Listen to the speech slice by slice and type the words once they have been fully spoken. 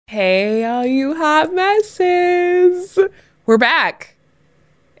Hey, all you hot messes. We're back.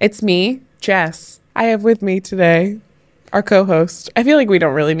 It's me, Jess. I have with me today our co-host. I feel like we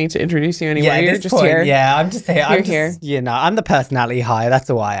don't really need to introduce you anymore. You're just here. Yeah, I'm just here. You're here. I'm the personality high. That's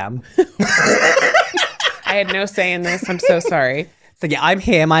who I am. I had no say in this. I'm so sorry. So yeah, I'm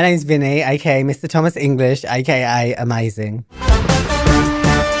here. My name's Vinny, aka Mr. Thomas English, aka Amazing.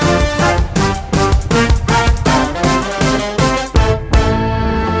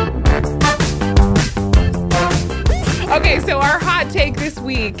 Okay, so our hot take this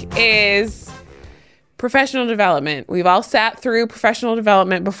week is professional development. We've all sat through professional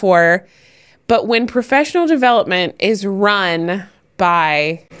development before, but when professional development is run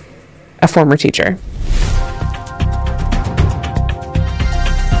by a former teacher.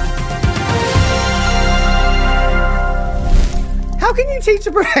 How can you teach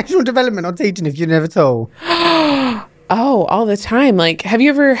a professional development or teaching if you're never taught? Oh, all the time. Like, have you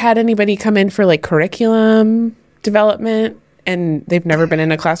ever had anybody come in for like curriculum development and they've never been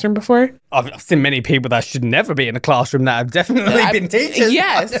in a classroom before? I've seen many people that should never be in a classroom that have definitely been teachers.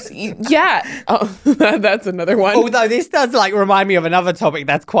 Yes. Yeah. Oh, that's another one. Although this does like remind me of another topic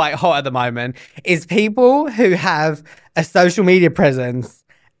that's quite hot at the moment, is people who have a social media presence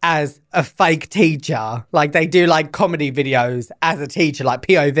as a fake teacher. Like they do like comedy videos as a teacher, like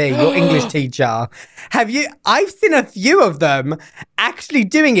POV, your English teacher. I've seen a few of them actually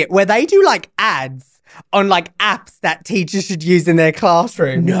doing it where they do like ads on like apps that teachers should use in their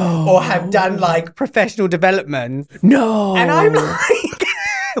classroom. No. Or have done like professional development. No. And I'm like,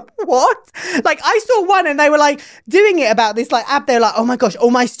 what? Like I saw one and they were like doing it about this like app. They're like, oh my gosh, all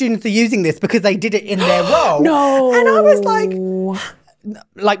my students are using this because they did it in their role. No. And I was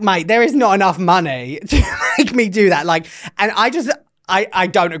like, mate, there is not enough money to make me do that. Like, and I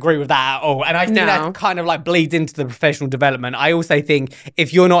don't agree with that at all. And I think that kind of like bleeds into the professional development. I also think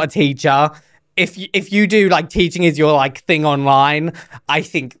if you're not a teacher, if you do like teaching is your like thing online, I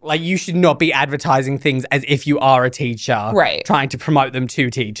think like you should not be advertising things as if you are a teacher, right? Trying to promote them to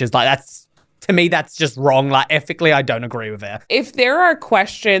teachers. Like to me, that's just wrong. Like ethically, I don't agree with it. If there are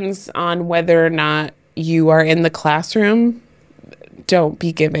questions on whether or not you are in the classroom, don't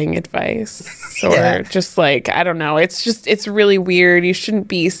be giving advice or just like, I don't know. It's really weird. You shouldn't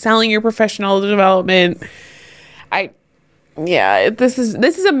be selling your professional development. This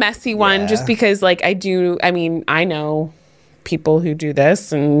is a messy one just because like I know people who do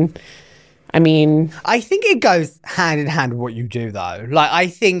this and I think it goes hand in hand with what you do though. Like I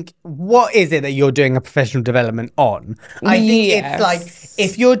think, what is it that you're doing a professional development on? I think it's like,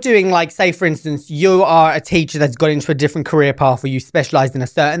 if you're doing like, say for instance, you are a teacher that's got into a different career path where you specialize in a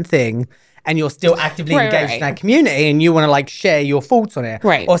certain thing and you're still actively engaged in that community and you want to like share your thoughts on it.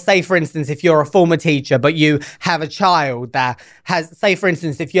 Right. Or say, for instance, if you're a former teacher, but you have a child that has, say, for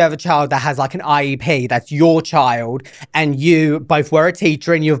instance, if you have a child that has like an IEP, that's your child, and you both were a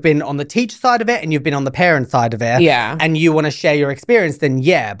teacher and you've been on the teacher side of it and you've been on the parent side of it. Yeah. And you want to share your experience, then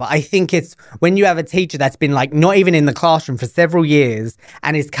yeah. But I think it's when you have a teacher that's been like not even in the classroom for several years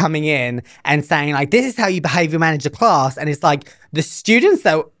and is coming in and saying like, this is how you behavior manage a class. And it's like the students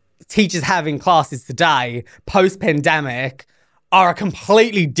that teachers have in classes today, post-pandemic, are a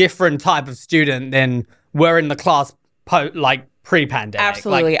completely different type of student than were in the class pre-pandemic.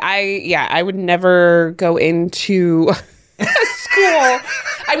 Absolutely. I would never go into school.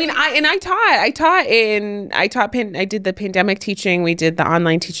 I did the pandemic teaching, we did the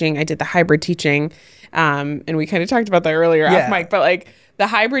online teaching, I did the hybrid teaching, and we kind of talked about that earlier off mic, but like the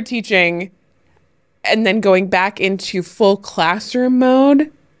hybrid teaching and then going back into full classroom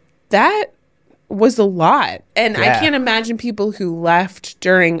mode, that was a lot. And I can't imagine people who left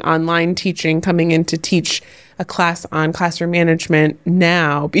during online teaching coming in to teach a class on classroom management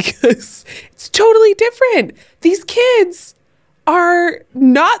now, because it's totally different. These kids are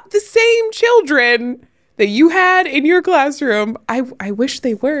not the same children that you had in your classroom. I wish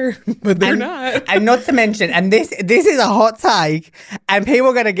they were, but they're not. And not to mention, and this is a hot take, and people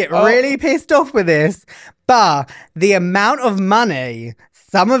are going to get really pissed off with this, but the amount of money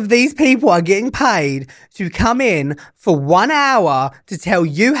some of these people are getting paid to come in for 1 hour to tell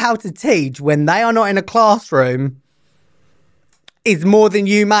you how to teach when they are not in a classroom is more than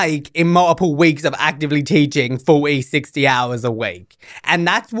you make in multiple weeks of actively teaching 40, 60 hours a week. And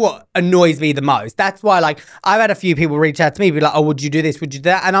that's what annoys me the most. That's why, like, I've had a few people reach out to me, be like, oh, would you do this? Would you do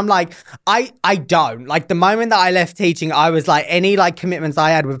that? And I'm like, I don't. Like, the moment that I left teaching, I was like, any, like, commitments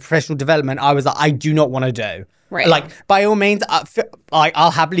I had with professional development, I was like, I do not want to do. Right. Like, by all means,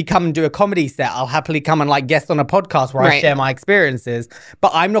 I'll happily come and do a comedy set. I'll happily come and, like, guest on a podcast where I share my experiences.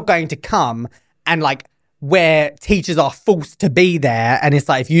 But I'm not going to come and, like, where teachers are forced to be there, and it's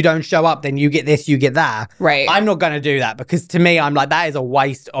like, if you don't show up, then you get this, you get that. Right. I'm not going to do that, because to me, I'm like, that is a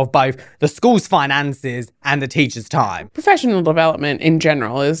waste of both the school's finances and the teacher's time. Professional development in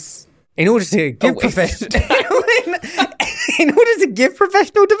general is In order to give professional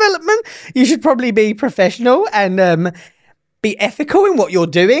development, you should probably be professional and be ethical in what you're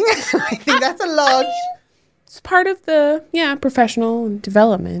doing. I think that's a large... it's part of the professional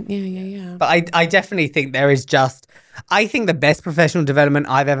development. Yeah. But I definitely think there is just... I think the best professional development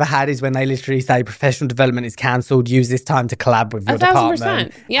I've ever had is when they literally say professional development is cancelled. Use this time to collab with your 1,000%.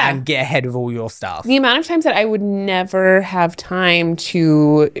 department and get ahead of all your stuff. The amount of times that I would never have time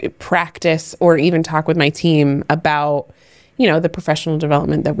to practice or even talk with my team about, the professional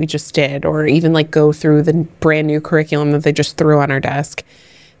development that we just did, or even like go through the brand new curriculum that they just threw on our desk.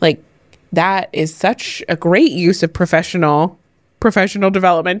 Like, that is such a great use of professional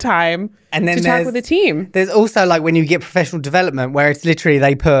development time, and then to talk with the team. There's also like when you get professional development where it's literally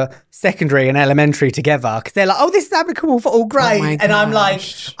they put secondary and elementary together because they're like, oh, this is applicable for all grades. And I'm like,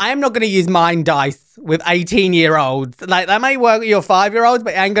 I am not going to use mind dice with 18-year-olds. Like, that may work with your 5-year-olds,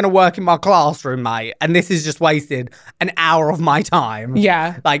 but it ain't going to work in my classroom, mate. And this has just wasted an hour of my time.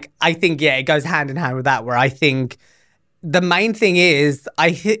 Yeah. Like, I think, it goes hand in hand with that, where I think the main thing is,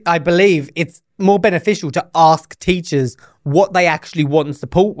 I believe it's more beneficial to ask teachers what they actually want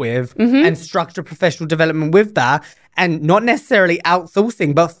support with and structure professional development with that, and not necessarily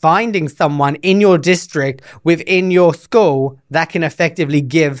outsourcing, but finding someone in your district within your school that can effectively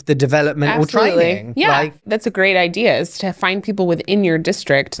give the development or training. Yeah, that's a great idea, is to find people within your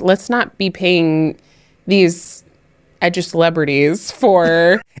district. Let's not be paying these edge celebrities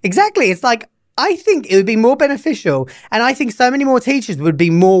for... Exactly. It's like, I think it would be more beneficial, and I think so many more teachers would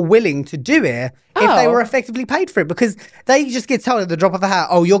be more willing to do it if they were effectively paid for it, because they just get told at the drop of a hat,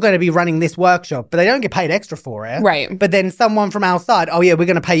 oh, you're going to be running this workshop, but they don't get paid extra for it. Right. But then someone from outside, oh yeah, we're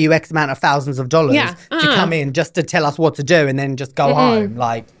going to pay you X amount of thousands of dollars to come in just to tell us what to do and then just go home.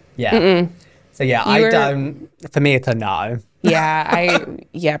 Like, So for me, it's a no.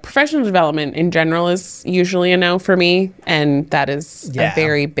 Professional development in general is usually a no for me, and that is a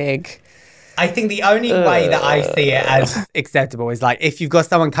very big... I think the only way that I see it as acceptable is like if you've got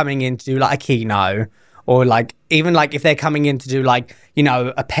someone coming in to do like a keynote, or like even like if they're coming in to do like,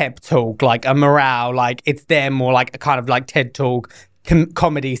 a pep talk, like a morale, like it's them, or like a kind of like TED talk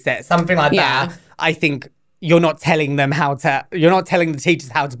comedy set, something like that. I think you're not telling the teachers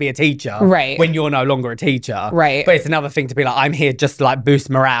how to be a teacher, right? When you're no longer a teacher, right? But it's another thing to be like, I'm here just to like boost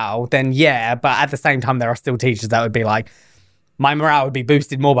morale. Then but at the same time, there are still teachers that would be like, my morale would be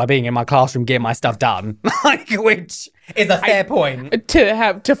boosted more by being in my classroom getting my stuff done, which is a fair point.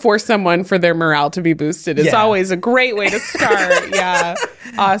 To force someone for their morale to be boosted is always a great way to start. Yeah,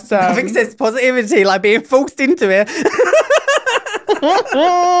 awesome. Nothing says positivity like being forced into it.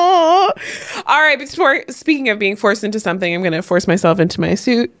 All right, but speaking of being forced into something, I'm going to force myself into my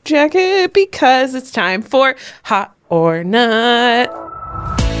suit jacket because it's time for Hot or Not.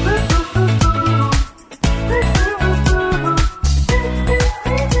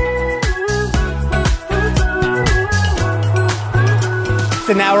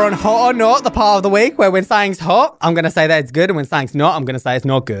 So now we're on Hot or Not, the part of the week where when something's hot, I'm going to say that it's good, and when something's not, I'm going to say it's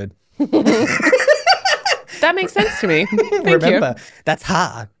not good. That makes sense to me. Remember, that's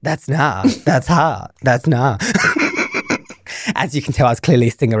hard. That's nah. That's hard. That's nah. As you can tell, I was clearly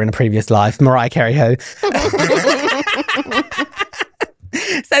a singer in a previous life. Mariah Carey ho.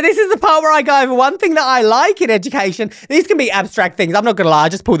 So this is the part where I go over one thing that I like in education. These can be abstract things. I'm not going to lie. I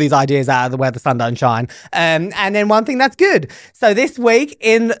just pull these ideas out of the where the sun don't shine. And then one thing that's good. So this week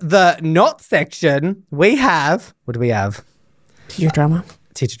in the not section, we have... What do we have? Teacher drama.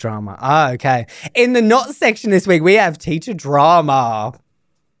 Teacher drama. Oh, okay. In the not section this week, we have teacher drama.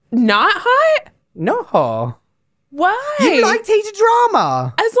 Not hot? Not hot. Why? You like teacher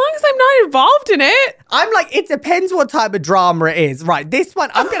drama. As long as I'm not involved in it. I'm like, it depends what type of drama it is. Right, this one,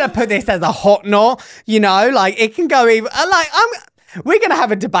 I'm going to put this as a hot no. Like it can go even, we're going to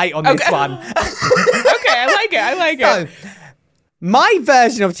have a debate on this one. Okay, I like it. My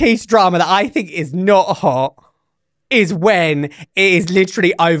version of teacher drama that I think is not hot is when it is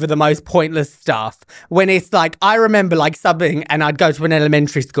literally over the most pointless stuff. When it's like, I remember like subbing and I'd go to an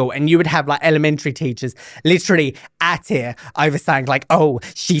elementary school and you would have like elementary teachers literally at it over saying like, oh,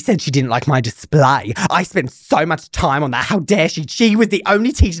 she said she didn't like my display. I spent so much time on that. How dare she? She was the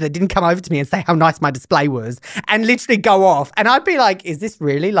only teacher that didn't come over to me and say how nice my display was, and literally go off. And I'd be like, is this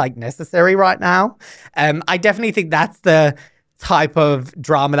really like necessary right now? I definitely think that's the type of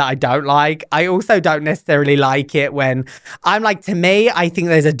drama that I don't like. I also don't necessarily like it when I'm like, to me, I think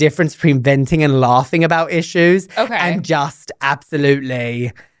there's a difference between venting and laughing about issues and just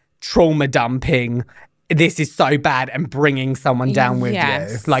absolutely trauma dumping. This is so bad, and bringing someone down with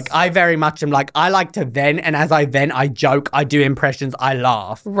you. Like, I very much am like, I like to vent, and as I vent, I joke, I do impressions, I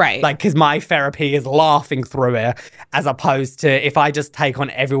laugh. Right. Like, because my therapy is laughing through it, as opposed to if I just take on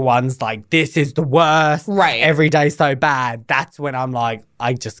everyone's like, this is the worst. Right. Every day's so bad. That's when I'm like,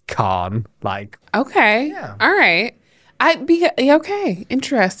 I just can't. Like, okay. Yeah. All right. Okay.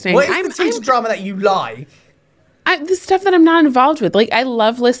 Interesting. what is the teacher drama that you like? The stuff that I'm not involved with. Like, I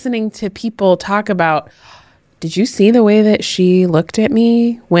love listening to people talk about, did you see the way that she looked at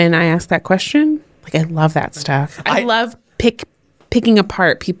me when I asked that question? Like, I love that stuff. I love picking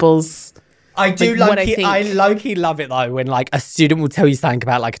apart people's... I do I low-key love it though when like a student will tell you something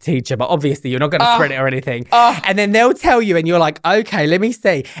about like a teacher, but obviously you're not going to spread it or anything. And then they'll tell you and you're like, okay, let me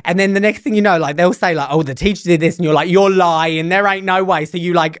see. And then the next thing you know, like they'll say like, oh, the teacher did this, and you're like, you're lying. There ain't no way. So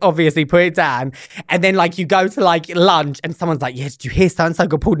you like obviously put it down. And then like you go to like lunch and someone's like, yeah, did you hear so-and-so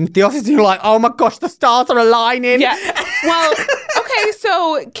got pulled into the office? And you're like, oh my gosh, the stars are aligning. Yeah. Well, okay,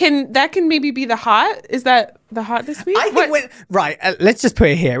 so can maybe be the hot? Is that the hot this week? I think let's just put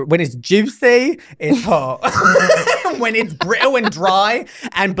it here. When it's juicy, it's hot. When it's brittle and dry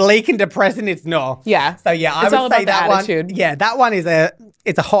and bleak and depressing, it's not. Yeah. So yeah, I would say that one. Yeah, that one is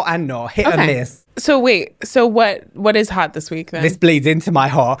it's a hot and not, hit and miss. So wait, so what is hot this week then? This bleeds into my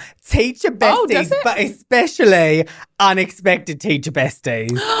hot. Teacher besties, but especially unexpected teacher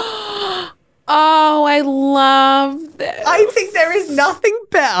besties. Oh, I love this. I think there is nothing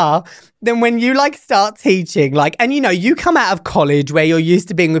better than when you like start teaching, like, and you know, you come out of college where you're used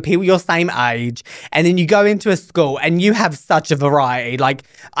to being with people your same age, and then you go into a school and you have such a variety. Like,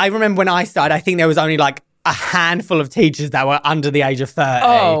 I remember when I started, I think there was only like a handful of teachers that were under the age of 30.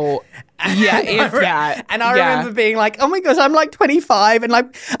 Oh, yeah, if that. And I remember being like, oh my gosh, I'm like 25 and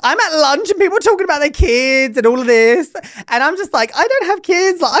like I'm at lunch and people are talking about their kids and all of this. And I'm just like, I don't have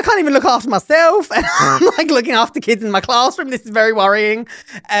kids. Like, I can't even look after myself. And I'm like looking after kids in my classroom. This is very worrying.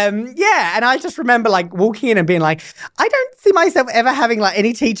 Yeah. And I just remember like walking in and being like, I don't see myself ever having like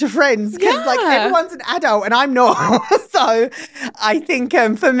any teacher friends because like everyone's an adult and I'm not. So I think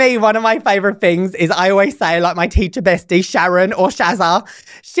for me, one of my favorite things is I always say like my teacher bestie, Sharon or Shazza,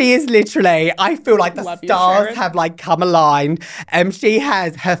 she is literally, I feel like the stars have like come aligned. Her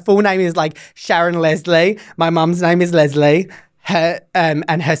full name is like Sharon Leslie. My mum's name is Leslie. Her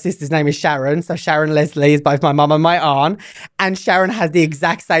and her sister's name is Sharon. So Sharon Leslie is both my mum and my aunt. And Sharon has the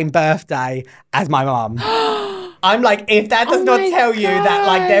exact same birthday as my mum. I'm like, if that does not tell you that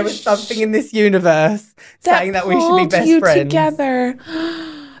like there was something in this universe saying that we should be best friends together.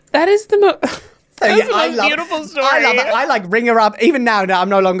 That is the most... So That's yeah, the most beautiful story. I love it. I like ring her up. Even now that I'm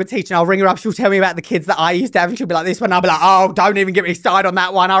no longer teaching, I'll ring her up. She'll tell me about the kids that I used to have. And she'll be like, this one. I'll be like, oh, don't even get me started on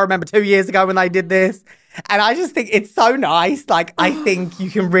that one. I remember 2 years ago when they did this. And I just think it's so nice. Like, I think you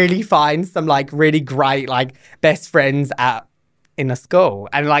can really find some like really great like best friends in a school.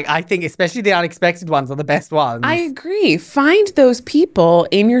 And like, I think especially the unexpected ones are the best ones. I agree. Find those people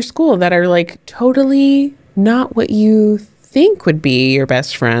in your school that are like totally not what you think would be your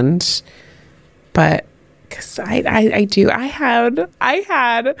best friend. But because I do. I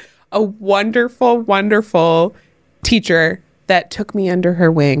had a wonderful, wonderful teacher that took me under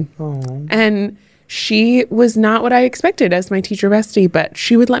her wing. Aww. And she was not what I expected as my teacher bestie, but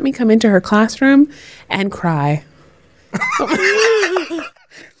she would let me come into her classroom and cry. Or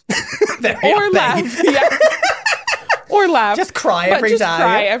laugh. Yeah. Or laugh. Just cry every day. Just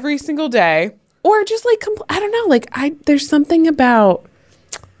cry every single day. Or just like, I don't know, like there's something about...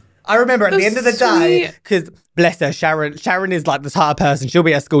 I remember at the end of the day, because bless her, Sharon is like the type of person, she'll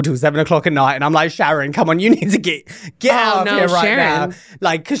be at school till 7 o'clock at night. And I'm like, Sharon, come on, you need to get out of here right now.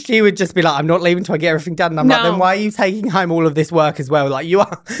 Like, because she would just be like, I'm not leaving till I get everything done. And I'm like, then why are you taking home all of this work as well? Like, you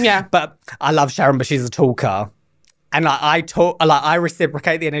are. Yeah. But I love Sharon, but she's a talker. And like, I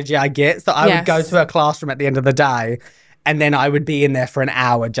reciprocate the energy I get. So I would go to her classroom at the end of the day. And then I would be in there for an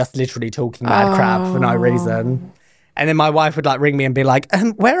hour just literally talking mad crap for no reason. And then my wife would like ring me and be like,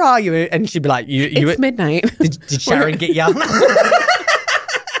 where are you? And she'd be like, it's midnight. Did Sharon get you?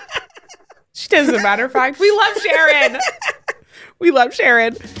 She does, as a matter of fact. We love Sharon. We love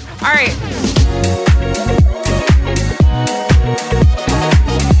Sharon. All right.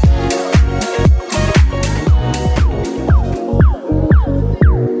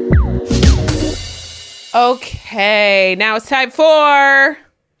 Okay. Now it's time for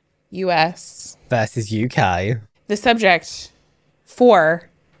U.S. versus UK. The subject for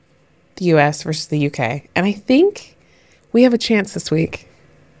the US versus the UK. And I think We have a chance this week.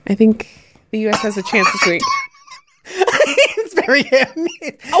 I think the U.S. has a chance this week. It's very hit and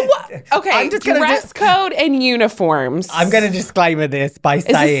miss. Oh, what? Okay, I'm just gonna dress code and uniforms. I'm going to disclaimer this by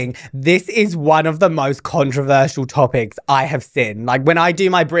saying this is one of the most controversial topics I have seen. Like when I do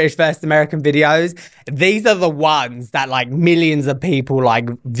my British versus American videos, these are the ones that like millions of people like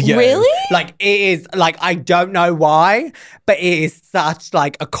view. Really? Like it is like, I don't know why, but it is such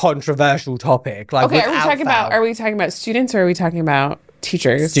like a controversial topic. Like, Okay, without fail. are we talking about students or are we talking about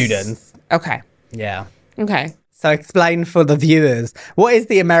teachers? Students? Okay. Yeah. Okay. So explain for the viewers, what is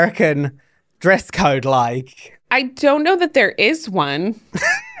the American dress code like? I don't know that there is one.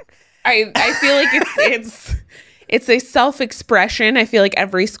 I feel like it's a self-expression. I feel like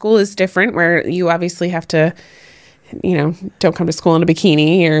every school is different where you obviously have to, don't come to school in a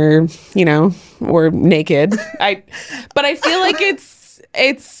bikini or naked. But I feel like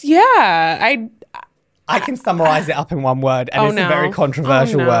I can summarize it up in one word, and it's a very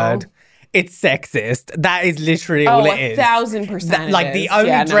controversial word. It's sexist. That is literally all it is. 1,000% Like the only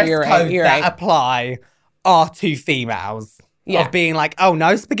dress codes that apply are to females. Yeah. Of being like, oh,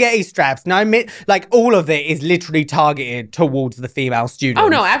 no spaghetti straps, no like all of it is literally targeted towards the female students. Oh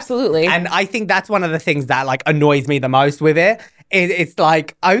no, absolutely. And I think that's one of the things that like annoys me the most with it. It's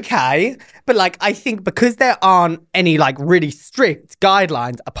like, okay, but like I think because there aren't any like really strict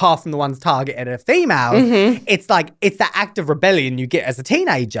guidelines apart from the ones targeted at females, it's like it's that act of rebellion you get as a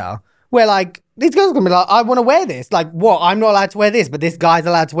teenager. Where, like, these girls are going to be like, I want to wear this. Like, what? I'm not allowed to wear this, but this guy's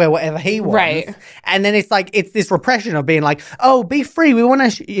allowed to wear whatever he wants. Right. And then it's like, it's this repression of being like, oh, be free. We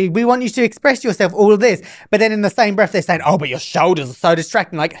want you to express yourself, all of this. But then in the same breath, they're saying, oh, but your shoulders are so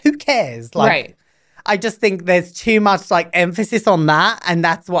distracting. Like, who cares? Like, right. I just think there's too much, like, emphasis on that. And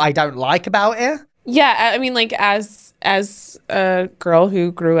that's what I don't like about it. Yeah, I mean, like, as a girl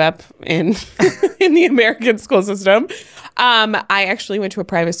who grew up in in the American school system, I actually went to a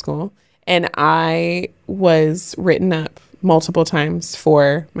private school. And I was written up multiple times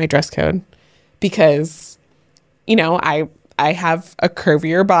for my dress code because, I have a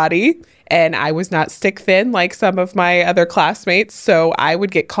curvier body and I was not stick thin like some of my other classmates. So I would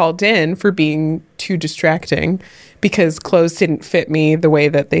get called in for being too distracting because clothes didn't fit me the way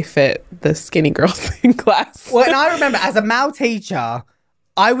that they fit the skinny girls in class. Well, and I remember as a male teacher,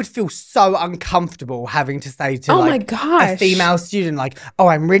 I would feel so uncomfortable having to say to a female student, like, oh,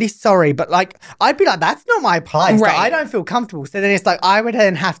 I'm really sorry. But like, I'd be like, that's not my place. Right. Like, I don't feel comfortable. So then it's like, I would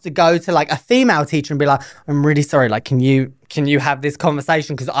then have to go to like a female teacher and be like, I'm really sorry. Like, can you have this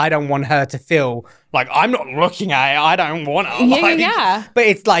conversation? Because I don't want her to feel like I'm not looking at it. I don't want to. Yeah. But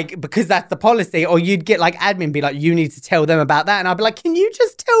it's like, because that's the policy, or you'd get like admin be like, you need to tell them about that. And I'd be like, can you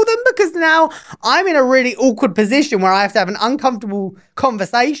just tell them? Because now I'm in a really awkward position where I have to have an uncomfortable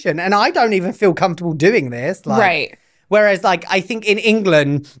conversation and I don't even feel comfortable doing this. Like, right. Whereas like, I think in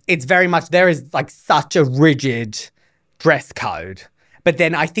England, it's very much, there is like such a rigid dress code. But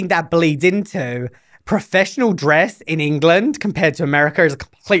then I think that bleeds into professional dress in England compared to America is a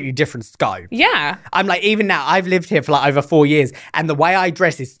completely different scope. Yeah. I'm like, even now, I've lived here for like over 4 years, and the way I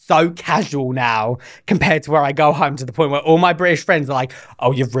dress is so casual now compared to where I go home, to the point where all my British friends are like,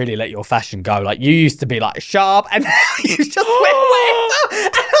 oh, you've really let your fashion go. Like, you used to be like sharp, and now you just went wet.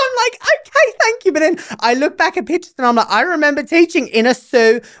 And I'm like, okay, thank you. But then I look back at pictures and I'm like, I remember teaching in a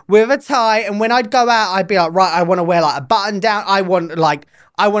suit with a tie, and when I'd go out, I'd be like, right, I want to wear like a button down. I want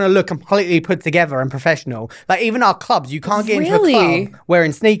to look completely put together and professional. Like, even our clubs, you can't get into a club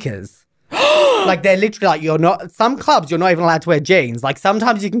wearing sneakers. Like, they're literally like, some clubs, you're not even allowed to wear jeans. Like,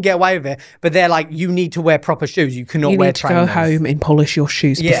 sometimes you can get away with it, but they're like, you need to wear proper shoes. You cannot wear trainers. You need to go home and polish your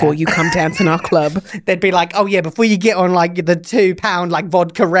shoes before you come dance in our club. They'd be like, oh yeah, before you get on like the £2 like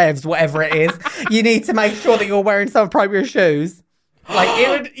vodka revs, whatever it is, you need to make sure that you're wearing some appropriate shoes. Like, it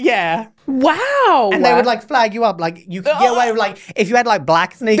would, yeah. Wow. And they would like flag you up. Like, you could get away with like, if you had like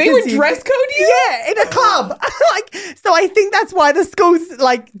black sneakers. They would dress code you? Yeah, in a club. Like, so I think that's why the schools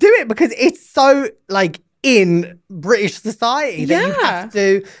like do it, because it's so like in British society that you have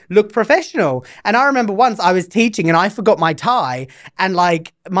to look professional. And I remember once I was teaching and I forgot my tie, and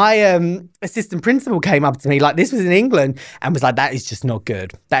like my assistant principal came up to me, like, this was in England, and was like, that is just not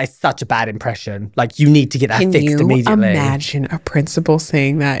good. That is such a bad impression. Like, you need to get that fixed immediately. Can you imagine a principal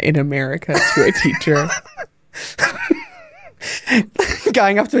saying that in America to a teacher?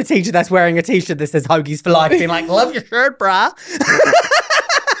 Going up to a teacher that's wearing a t-shirt that says Hoagies for life, being like, love your shirt, brah.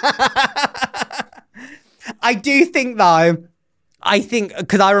 I do think, though, I think,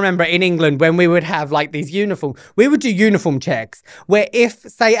 because I remember in England when we would have like these uniforms, we would do uniform checks where if,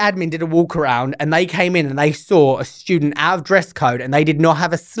 say, admin did a walk around and they came in and they saw a student out of dress code and they did not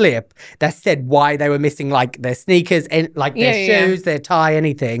have a slip that said why they were missing like their sneakers, and like their shoes, their tie,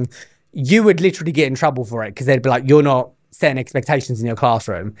 anything, you would literally get in trouble for it because they'd be like, you're not setting expectations in your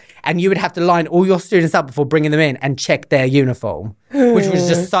classroom. And you would have to line all your students up before bringing them in and check their uniform, which was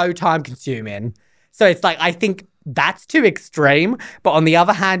just so time consuming. So it's like, I think that's too extreme. But on the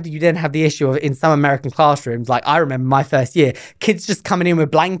other hand, you then have the issue of in some American classrooms, like I remember my first year, kids just coming in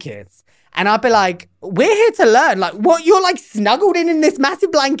with blankets. And I'd be like, we're here to learn. Like, what? You're like snuggled in this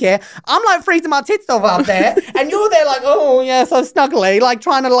massive blanket. I'm like freezing my tits off up there. And you're there like, oh, yeah, so snuggly, like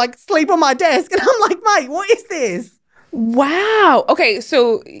trying to like sleep on my desk. And I'm like, mate, what is this? Wow. Okay,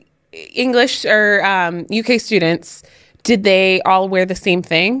 so English or UK students, did they all wear the same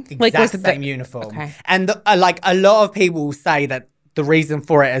thing? Like, was it the same uniform? Okay. And like a lot of people say that the reason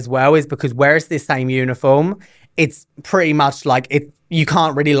for it as well is because where it's the same uniform, it's pretty much like it. You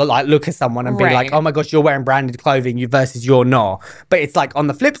can't really look at someone and be like, oh my gosh, you're wearing branded clothing versus you're not. But it's like on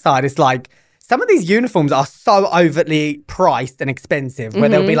the flip side, it's like some of these uniforms are so overtly priced and expensive where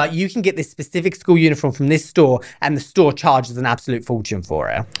they'll be like, you can get this specific school uniform from this store and the store charges an absolute fortune for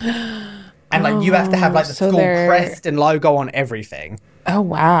it. And like you have to have like the school crest and logo on everything. Oh,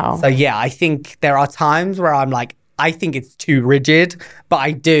 wow. So yeah, I think there are times where I'm like, I think it's too rigid, but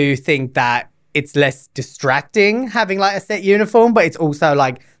I do think that it's less distracting having like a set uniform, but it's also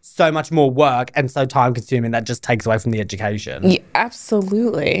like so much more work and so time consuming that just takes away from the education. Yeah,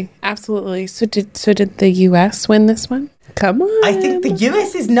 absolutely. Absolutely. So did the US win this one? Come on. I think the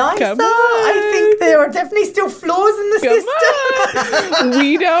US is nicer. I think there are definitely still flaws in the system.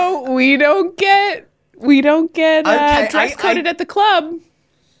 we don't get dress coded at the club.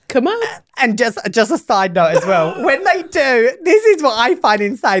 Come on. And just a side note as well. When they do, this is what I find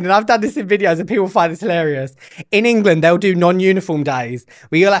insane, and I've done this in videos and people find this hilarious. In England, they'll do non-uniform days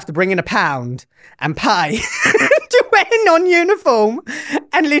where you'll have to bring in £1 and pay to wear non-uniform.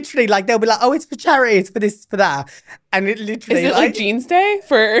 And literally, like, they'll be like, oh, it's for charity, it's for this, for that. And it literally... Is it like Jeans Day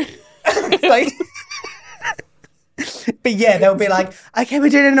for... like... But yeah, they'll be like, okay, we're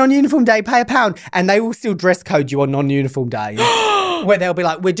doing a non-uniform day, pay £1. And they will still dress code you on non-uniform days. Where they'll be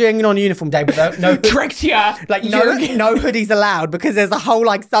like, we're doing a non-uniform day, but no tricked ya. Like no hoodies allowed, because there's a whole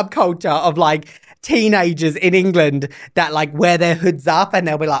like subculture of like teenagers in England that like wear their hoods up, and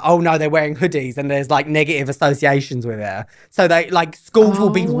they'll be like, oh no, they're wearing hoodies, and there's like negative associations with it. So they like schools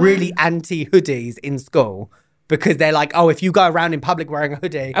will be really anti-hoodies in school. Because they're like, oh, if you go around in public wearing a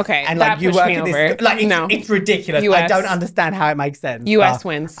hoodie, and like you work in this, like it's ridiculous. US. I don't understand how it makes sense. US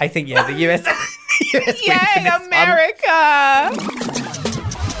wins. I think the US. US Yay, America!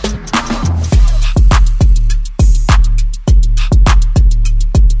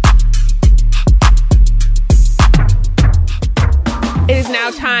 It is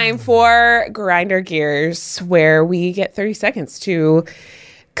now time for Grind Our Gears, where we get 30 seconds to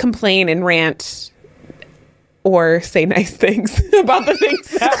complain and rant or say nice things about the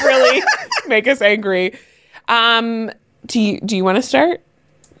things that really make us angry. Do you want to start?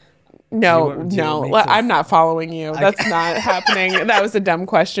 No, I'm not following you. Okay. That's not happening. That was a dumb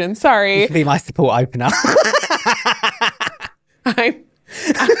question. Sorry. You can be my support opener. I'm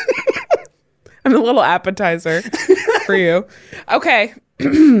a little appetizer for you. Okay.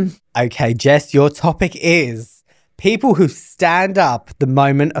 Okay, Jess, your topic is people who stand up the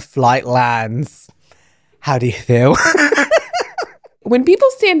moment a flight lands. How do you feel? When people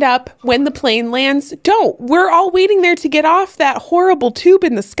stand up when the plane lands, don't. We're all waiting there to get off that horrible tube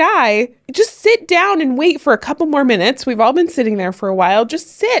in the sky. Just sit down and wait for a couple more minutes. We've all been sitting there for a while.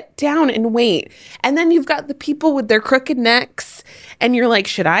 Just sit down and wait. And then you've got the people with their crooked necks, and you're like,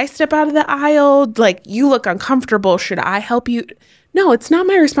 should I step out of the aisle? Like, you look uncomfortable. Should I help you? No, it's not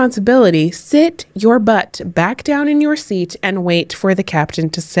my responsibility. Sit your butt back down in your seat and wait for the captain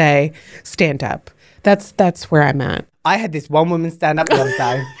to say, stand up. That's where I'm at. I had this one woman stand up the other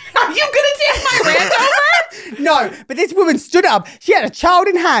day. Are you going to take my rant over? No, but this woman stood up. She had a child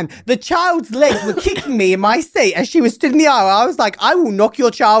in hand. The child's legs were kicking me in my seat as she was stood in the aisle. I was like, I will knock your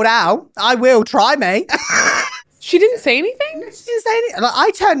child out. I will. Try me. She didn't say anything? She didn't say anything. Like,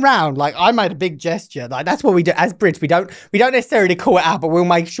 I turned round, like I made a big gesture. Like that's what we do as Brits. We don't necessarily call it out, but we'll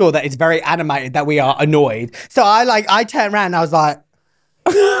make sure that it's very animated that we are annoyed. So I turned around and I was like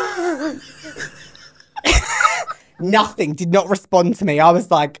nothing, did not respond to me. I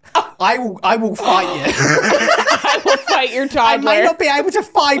was like, I will fight you. I will fight your toddler. I may not be able to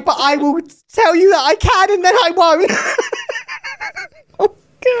fight, but I will tell you that I can, and then I won't. Oh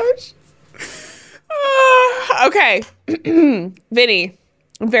gosh. Okay. Vinny,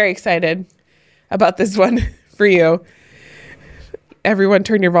 I'm very excited about this one for you. Everyone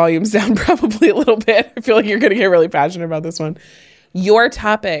turn your volumes down probably a little bit. I feel like you're going to get really passionate about this one. Your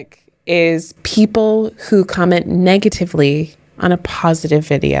topic is people who comment negatively on a positive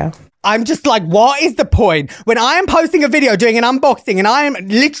video. I'm just like, what is the point? When I am posting a video doing an unboxing and I am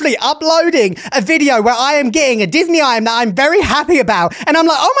literally uploading a video where I am getting a Disney item that I'm very happy about, and I'm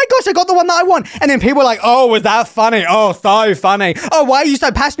like, oh my gosh, I got the one that I want. And then people are like, oh, was that funny? Oh, so funny. Oh, why are you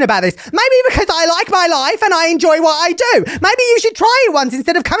so passionate about this? Maybe because I like my life and I enjoy what I do. Maybe you should try it once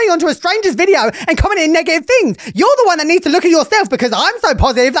instead of coming onto a stranger's video and commenting negative things. You're the one that needs to look at yourself, because I'm so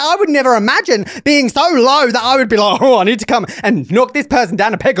positive that I would never imagine being so low that I would be like, oh, I need to come and knock this person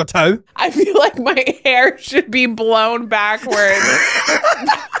down a peg or two. I feel like my hair should be blown backwards.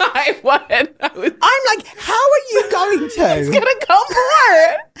 I'm like, how are you going to? It's gonna come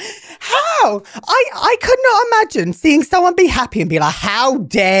more. How? I could not imagine seeing someone be happy and be like, how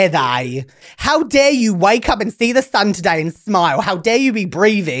dare they? How dare you wake up and see the sun today and smile? How dare you be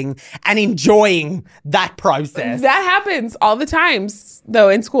breathing and enjoying that process? That happens all the times, though,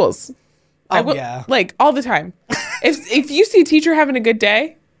 in schools. Yeah. Like, all the time. If you see a teacher having a good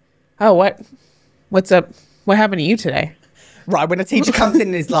day, oh, what's up? What happened to you today? Right, when a teacher comes in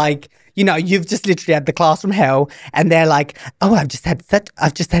and is like, you know, you've just literally had the class from hell, and they're like, oh, I've just had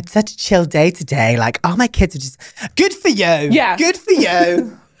such a chill day today. Like, oh, my kids are just good for you. Yeah. Good for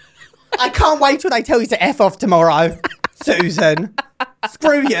you. I can't wait till they tell you to F off tomorrow, Susan.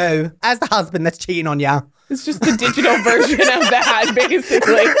 Screw you. As the husband that's cheating on you. It's just the digital version of that,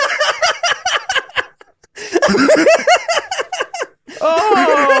 basically.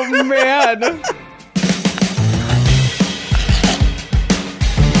 Oh, man.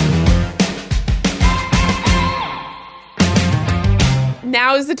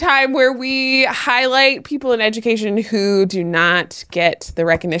 Now is the time where we highlight people in education who do not get the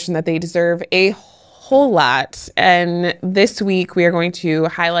recognition that they deserve a whole lot. And this week, we are going to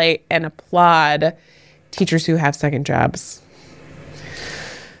highlight and applaud teachers who have second jobs.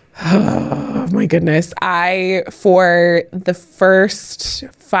 Oh, my goodness. For the first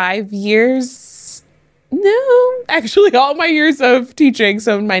 5 years, actually all my years of teaching,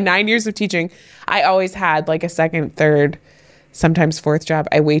 so my 9 years of teaching, I always had like a second, third, sometimes fourth job.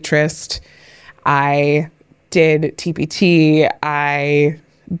 I waitressed, I did TPT, I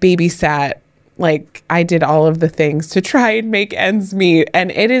babysat, like I did all of the things to try and make ends meet. And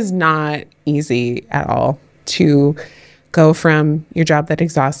it is not easy at all to go from your job that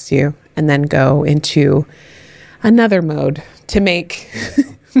exhausts you and then go into another mode to make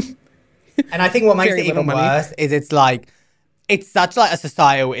And I think what makes it even worse is it's such like a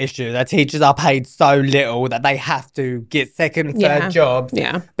societal issue that teachers are paid so little that they have to get second, third jobs.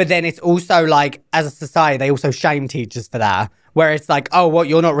 Yeah. But then it's also like, as a society, they also shame teachers for that. Where it's like, oh, what,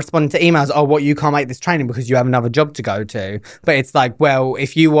 you're not responding to emails. Oh, what, you can't make this training because you have another job to go to. But it's like, well,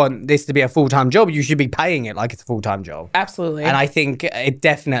 if you want this to be a full-time job, you should be paying it like it's a full-time job. Absolutely. And I think it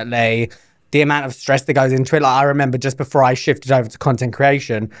definitely, the amount of stress that goes into it. Like, I remember just before I shifted over to content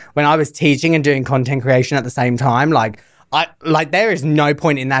creation, when I was teaching and doing content creation at the same time, there is no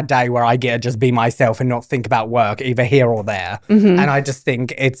point in that day where I get to just be myself and not think about work, either here or there. Mm-hmm. And I just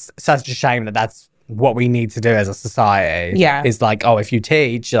think it's such a shame that that's what we need to do as a society. Yeah. Is like, oh, if you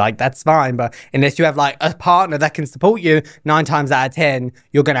teach, like, that's fine. But unless you have like a partner that can support you 9 times out of 10,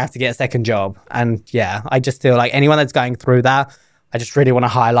 you're going to have to get a second job. And yeah, I just feel like anyone that's going through that, I just really want to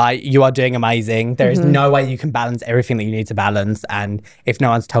highlight, you are doing amazing. There is no way you can balance everything that you need to balance. And if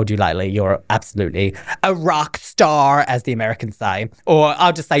no one's told you lately, you're absolutely a rock star, as the Americans say. Or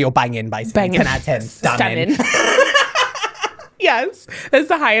I'll just say you're banging, basically. Banging. 10 out of 10. Stunning. Yes. That's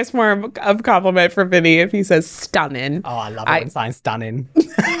the highest form of compliment for Vinny if he says stunning. Oh, I love it when saying stunning.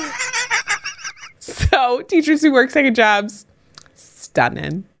 So, teachers who work second jobs,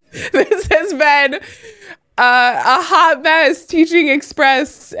 stunning. This has been a hot mess Teaching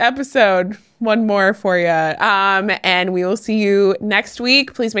Express episode. One more for you. And we will see you next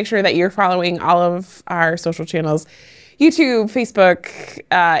week. Please make sure that you're following all of our social channels. YouTube, Facebook,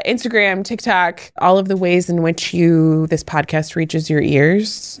 Instagram, TikTok, all of the ways in which this podcast reaches your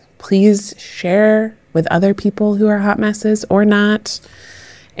ears. Please share with other people who are hot messes or not.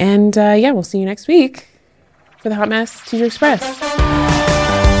 And we'll see you next week for the Hot Mess Teacher Express.